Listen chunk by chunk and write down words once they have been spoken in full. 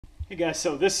Hey guys,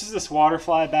 so this is this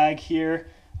Waterfly bag here.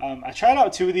 I tried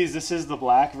out two of these. This is the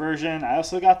black version. I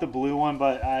also got the blue one,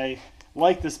 but I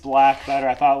like this black better.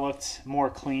 I thought it looked more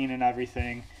clean and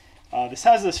everything. This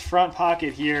has this front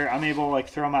pocket here. I'm able to like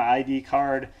throw my ID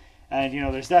card, and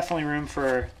there's definitely room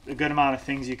for a good amount of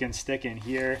things you can stick in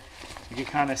here. You can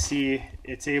kind of see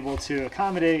it's able to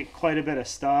accommodate quite a bit of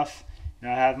stuff. I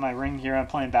have my ring here. I'm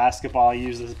playing basketball. I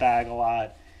use this bag a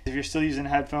lot. If you're still using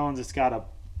headphones, it's got a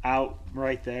out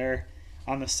right there.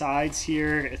 On the sides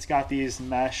here, it's got these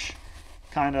mesh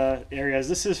kind of areas.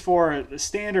 This is for the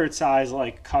standard size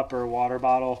like cup or water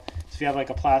bottle. So if you have like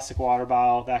a plastic water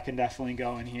bottle, that can definitely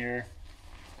go in here.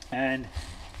 And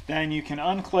then you can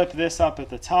unclip this up at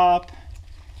the top.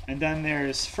 And then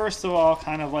there's, first of all,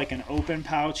 kind of like an open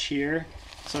pouch here.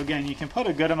 So again, you can put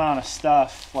a good amount of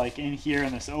stuff like in here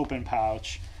in this open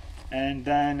pouch. And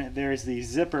then there's the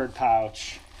zippered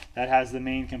pouch that has the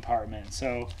main compartment.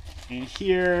 So in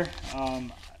here,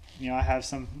 I have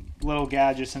some little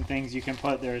gadgets and things you can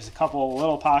put. There's a couple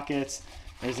little pockets.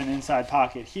 There's an inside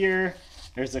pocket here.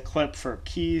 There's a clip for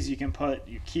keys. You can put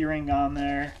your key ring on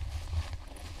there.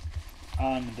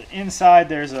 On the inside,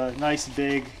 there's a nice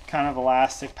big kind of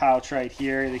elastic pouch right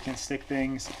here that can stick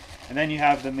things. And then you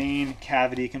have the main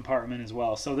cavity compartment as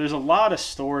well. So there's a lot of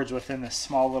storage within this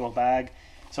small little bag.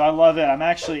 So I love it. I'm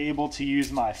actually able to use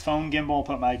my phone gimbal,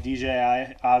 put my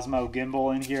DJI Osmo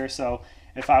gimbal in here. So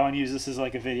if I want to use this as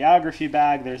like a videography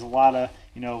bag, there's a lot of,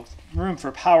 room for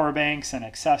power banks and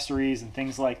accessories and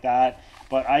things like that.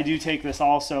 But I do take this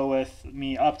also with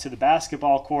me up to the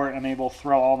basketball court. I'm able to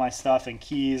throw all my stuff and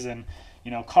keys and,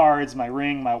 cards, my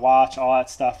ring, my watch, all that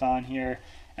stuff on here.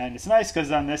 And it's nice because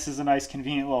then this is a nice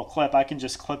convenient little clip. I can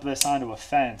just clip this onto a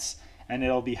fence and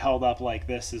it'll be held up like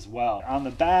this as well. On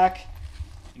the back,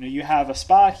 you have a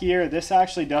spot here. This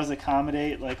actually does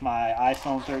accommodate like my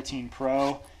iPhone 13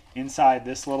 Pro inside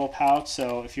this little pouch.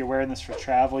 So if you're wearing this for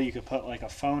travel, you could put like a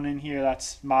phone in here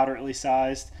that's moderately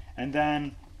sized. And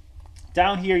then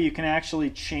down here, you can actually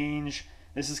change.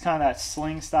 This is kind of that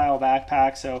sling style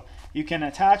backpack. So you can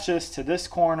attach this to this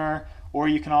corner, or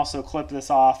you can also clip this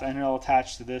off and it'll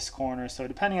attach to this corner. So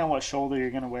depending on what shoulder you're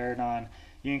going to wear it on,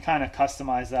 you can kind of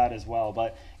customize that as well.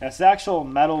 But it's the actual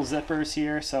metal zippers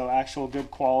here, so actual good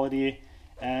quality.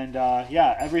 And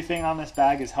yeah, everything on this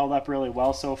bag is held up really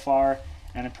well so far,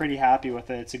 and I'm pretty happy with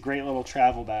it. It's a great little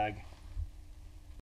travel bag.